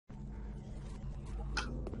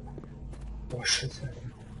Boah, scheiße.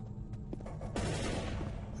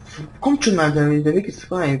 Kommt schon, Alter, der Weg ist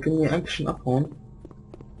frei. Wir können hier eigentlich schon abhauen.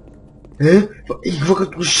 Hä? Ich war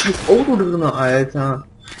gerade ein scheiß Auto drin, Alter.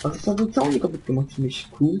 Was ist da so ein Zaun kaputt gemacht? Ziemlich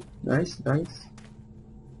cool. Nice, nice.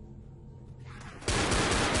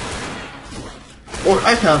 Oh,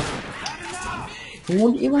 Alter. Wo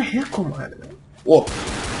die immer herkommen, Alter. Oh.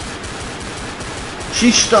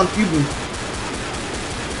 Schießstand üben.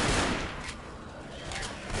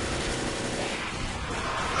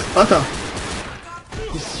 Alter.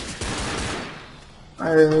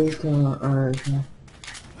 Alter, Alter.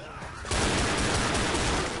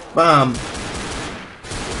 Bam.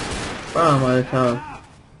 Bam, Alter.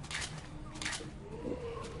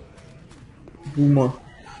 Boomer.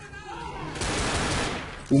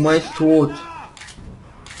 Boomer ist tot.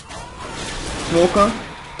 Smoker.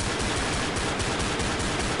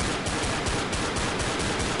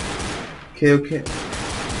 Okay, okay.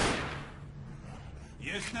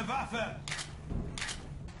 Hier ist eine Waffe.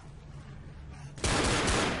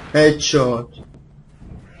 Headshot.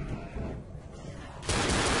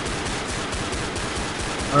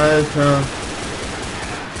 Alter.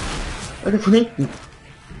 Alter, von hinten.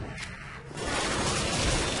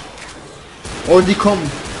 Oh, die kommen.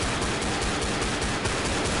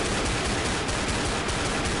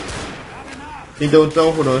 Hinter uns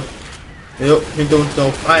auch, oder? Ja, hinter uns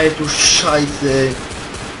auch. Alter, du Scheiße, ey.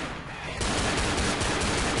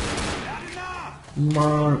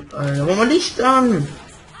 Mann, Alter, mach mal Licht an.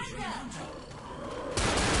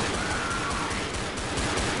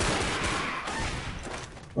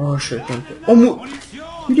 Oh, shit, danke. Oh,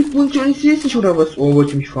 wie die Munition, ich sehe es nicht, oder was? Oh,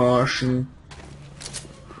 wollte ich mich verarschen.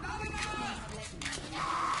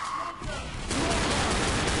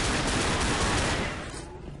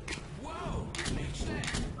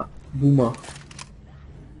 Boomer.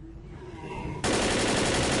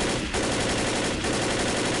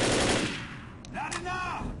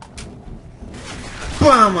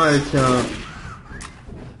 Bam, Alter.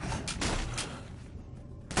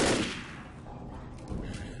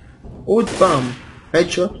 Und bam.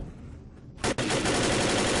 Headshot.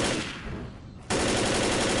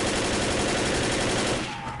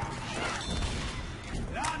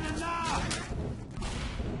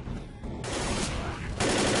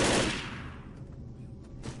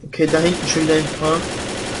 Okay, da hinten schon wieder ein paar.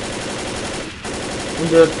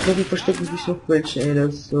 Und der Treffen verstecken sich noch welche, ey,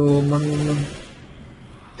 das ist so, Mann.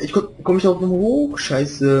 Ich komm ich auch noch hoch?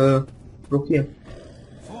 Scheiße. Blockiert.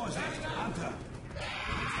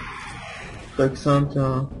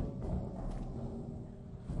 Hunter.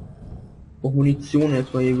 Oh, Munition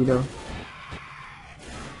jetzt mal hier wieder.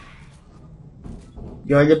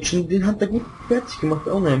 Ja, ich hab schon den Hunter gut fertig gemacht,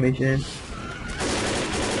 auch nämlich, ey.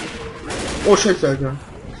 Oh, Scheiße, Alter.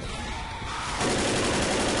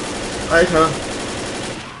 Alter.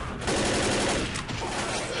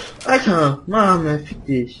 Alter, Mann, fick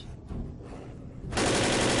dich.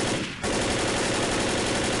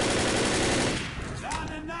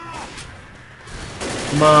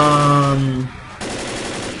 Mann.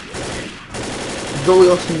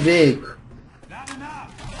 So aus dem Weg.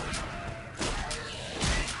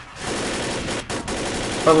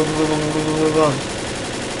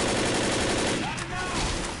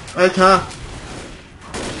 Alter.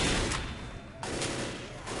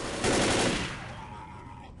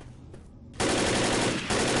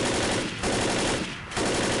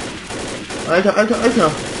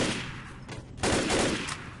 Alter.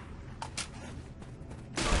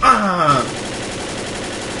 Ah!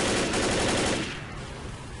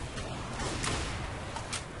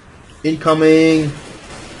 Incoming!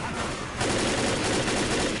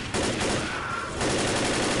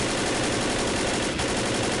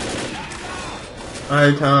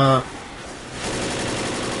 Alter!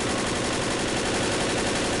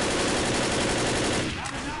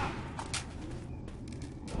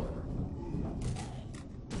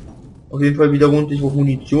 Auf jeden Fall wieder rund ich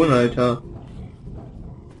Munition, Alter.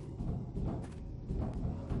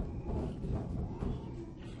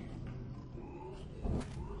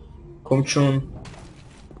 Kommt schon.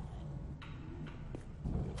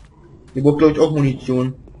 Ihr braucht, glaube ich, auch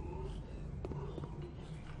Munition.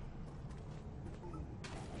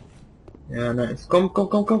 Ja, nice. Komm,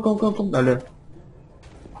 alle.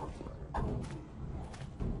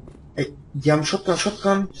 Ey, die haben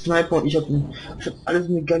Shotgun, Sniper und ich hab alles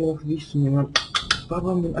mit geil gemacht, wie ich zu nehmen. Warum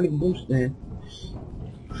haben wir alle gebumst, ey?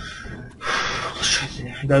 Scheiße,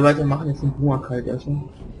 egal, weitermachen, jetzt den Hunger kalt erstmal.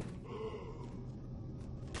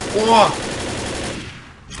 Oh!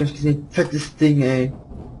 Ich hab nicht gesehen, fettes Ding, ey.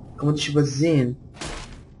 Kann man nicht übersehen.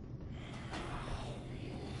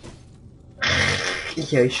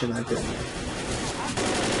 Ich höre schon, Alter.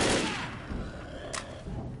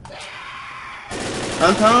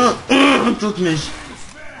 Alter, tut mich.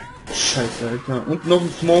 Scheiße, Alter. Und noch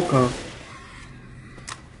ein Smoker.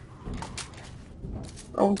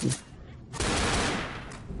 Augen.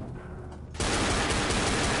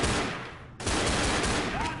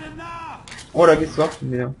 Oh, da geht's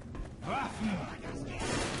Waffen wieder.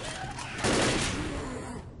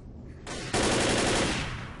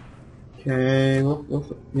 Okay, was?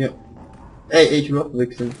 Ja. Ey, ich will Waffen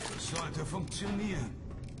wechseln. Sollte funktionieren.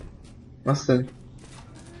 Was denn?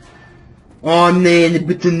 Oh nee, nee,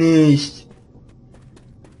 bitte nicht.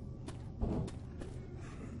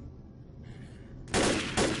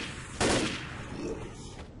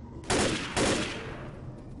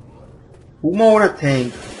 Boomer oder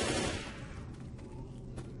Tank?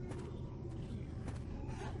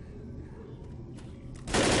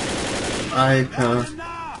 Alter.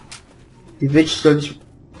 Die Witch soll ich...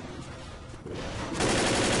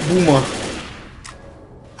 Boomer.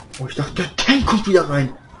 Oh, ich dachte, der Tank kommt wieder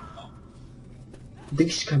rein.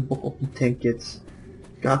 Ich keinen Bock auf den Tank jetzt.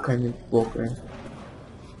 Gar keinen Bock, ey.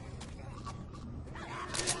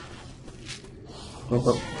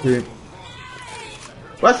 Okay.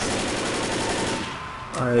 Was?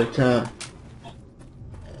 Alter.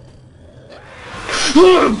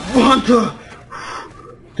 Hunter!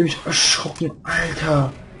 Du mich erschrocken,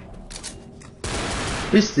 Alter.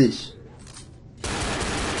 Bist dich.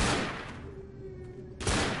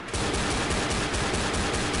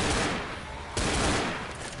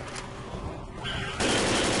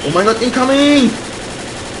 Oh mein Gott, incoming!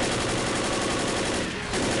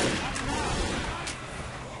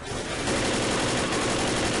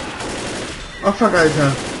 Oh fuck,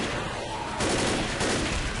 Alter.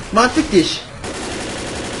 Mann, fick dich!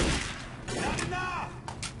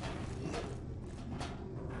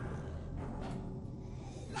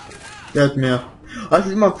 Der hat mehr. Ah, es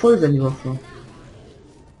ist immer voll, sein die Waffe.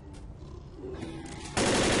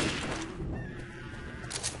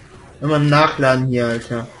 Immer nachladen hier,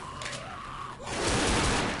 Alter.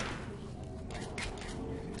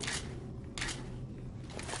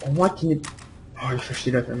 Oh, what? Oh, ich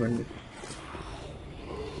verstehe das einmal nicht.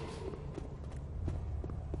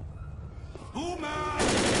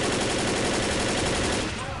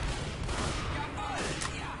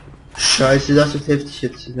 Scheiße, das ist heftig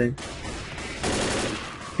jetzt zu sehen.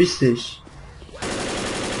 Piss dich.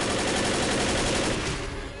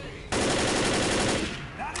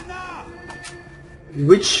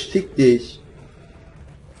 Witch, fick dich.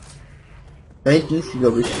 Da hinten ist sie,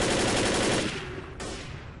 glaube ich.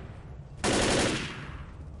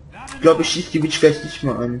 Ich glaube, ich schieße die Witch gleich nicht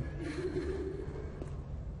mal an.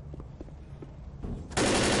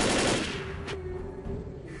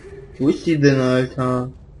 Wo ist die denn,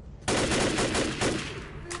 Alter?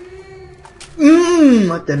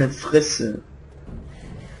 Hat deine Fresse.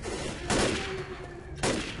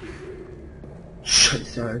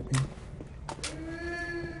 Scheiße, Alter.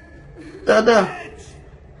 Da.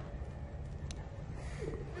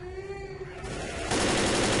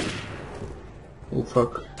 Oh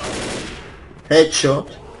fuck.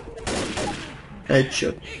 Headshot.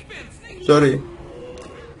 Sorry.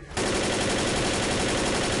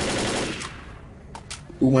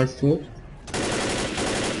 Du meinst tot?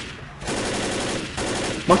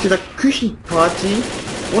 Macht ihr da Küchenparty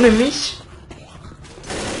ohne mich?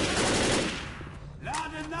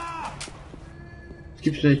 Es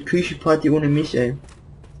gibt so eine Küchenparty ohne mich, ey.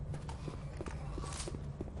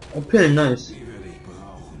 Okay, nice.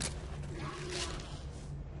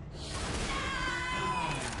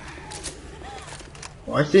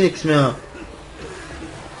 Oh, ich sehe nichts mehr.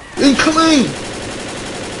 Incoming!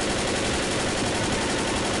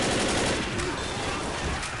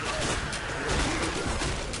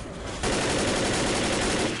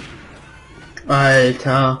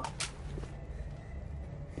 Alter.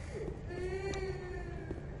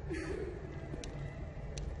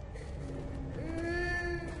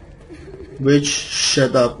 Witch,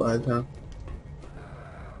 shut up, Alter.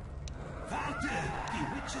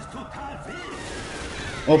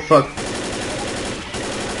 Oh fuck.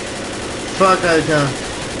 Fuck, Alter.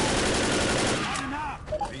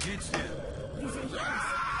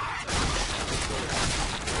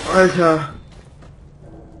 Alter.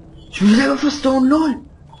 Ich bin selber fast down, lol.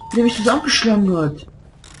 Der mich zusammengeschlagen hat.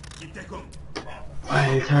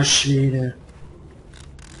 Alter Schwede.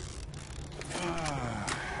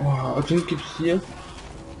 Oh, und dann gibt's hier.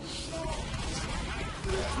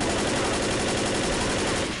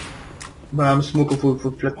 Wir haben Smoke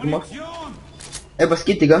für platt gemacht. Ey, was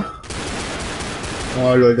geht, Digga?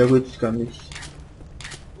 Oh lol, da wird's gar nicht.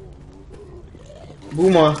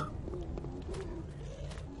 Boomer.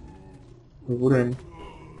 Wo denn?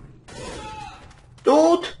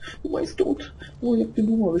 Tot! Boomer ist tot. Oh, ich hab den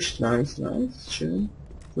Boomer erwischt. Nice, nice. Schön.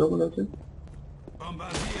 So, Leute.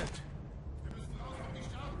 Bombardiert.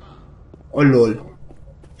 Oh, lol.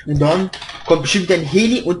 Und dann kommt bestimmt ein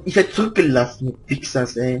Heli und ich werde zurückgelassen.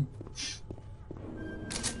 Fixers, ey.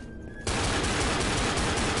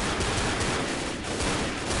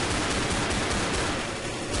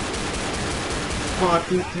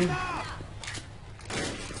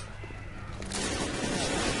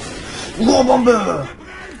 Rohrbombe!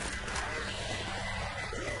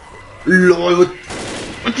 Lol,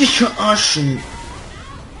 und dich verarschen.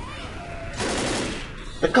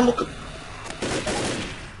 Da kam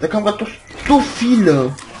doch so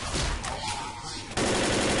viele.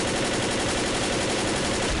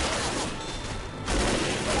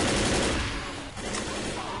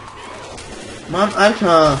 Mann,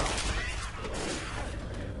 Alter.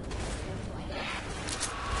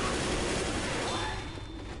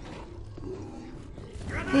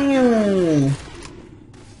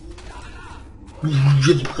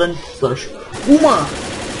 Jetzt brennt das. Uma!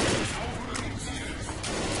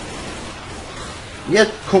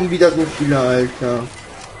 Jetzt kommen wieder so viele, Alter.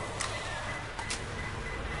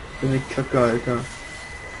 So eine Kacke, Alter.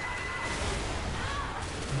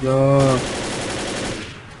 Ja.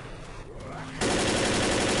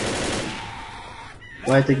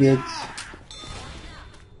 Weiter geht's.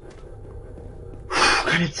 Puh,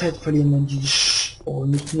 keine Zeit verlieren, man. Oh,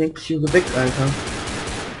 nicht nächstes hier weg, Alter.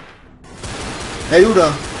 Hey,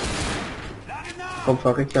 Juda! Komm,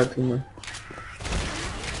 verreckt halt, Junge.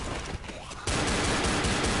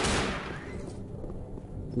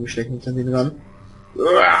 Wir stechen jetzt an den ran.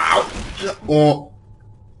 Oh.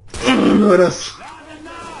 Nur das.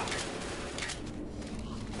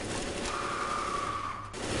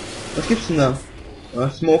 Was gibt's denn da? Ah,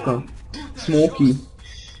 Smoker. Smoky.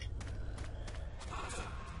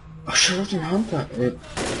 Ach, schau auf den Hunter, ey.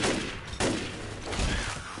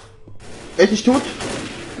 Er ist nicht tot?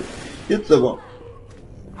 Jetzt aber.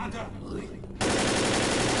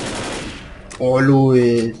 Oh,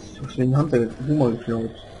 Luis. Du hast mir den Hunter Hummer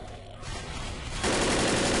geklaut.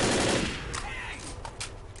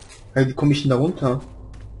 Hey, wie komme ich denn da runter?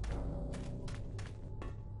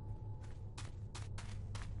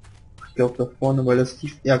 Ich glaube da vorne, weil das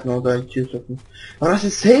tief... Ja genau, da ist Tür offen. Aber das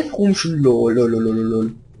ist Safe Room schon. Lol, lol, lol, lol,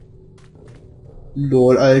 lol.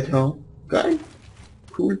 Lol, Alter. Geil.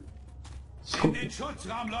 Cool. In den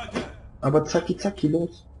Schutzraum, Leute. Aber zacki zacki,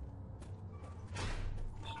 los.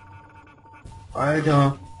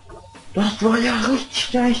 Alter. Das war ja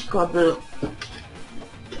richtig leicht gerade.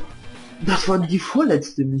 Das war die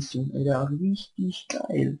vorletzte Mission, Alter. Richtig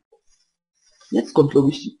geil. Jetzt kommt, glaube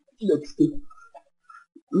ich, die letzte.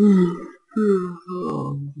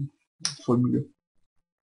 Voll müde.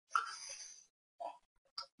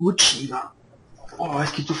 Wutschiger. Oh,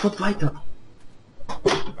 es geht sofort weiter.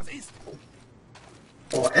 Was ist?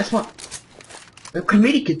 Oh, erstmal. Kein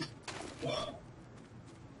Medikit.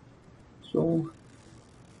 So.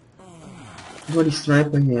 Nur die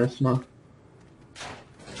Sniper hier erstmal.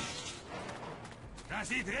 Das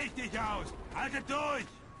sieht richtig aus. Haltet durch.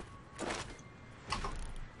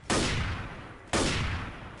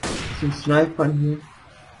 Sind Sniper hier.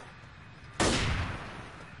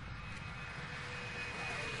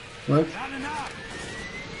 Was?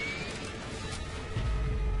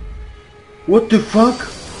 What the fuck?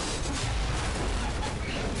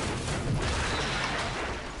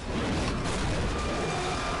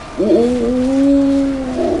 Oh.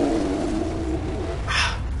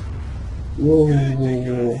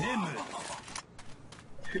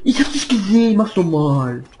 Ich hab dich gesehen, mach's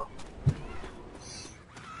normal.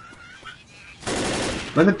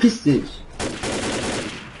 Man verpiss dich.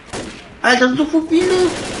 Alter, so viele.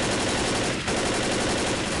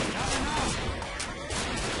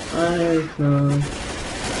 Alter.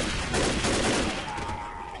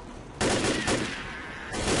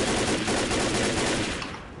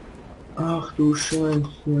 Ach du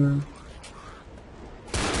Scheiße.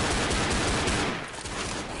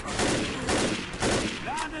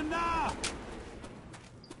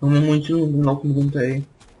 Und wir Munition laufen runter, ey.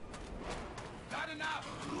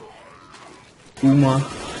 Boomer.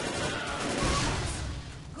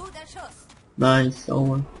 Guter Schuss. Nice,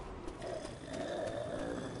 sauber.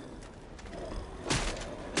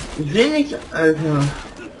 Ich will nicht, Alter.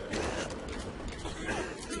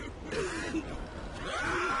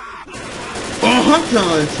 Oh, Hunter,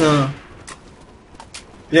 Alter.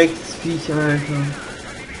 Drecksviech, Alter.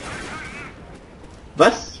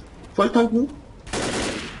 Was? Volltanken?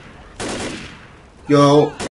 Yo.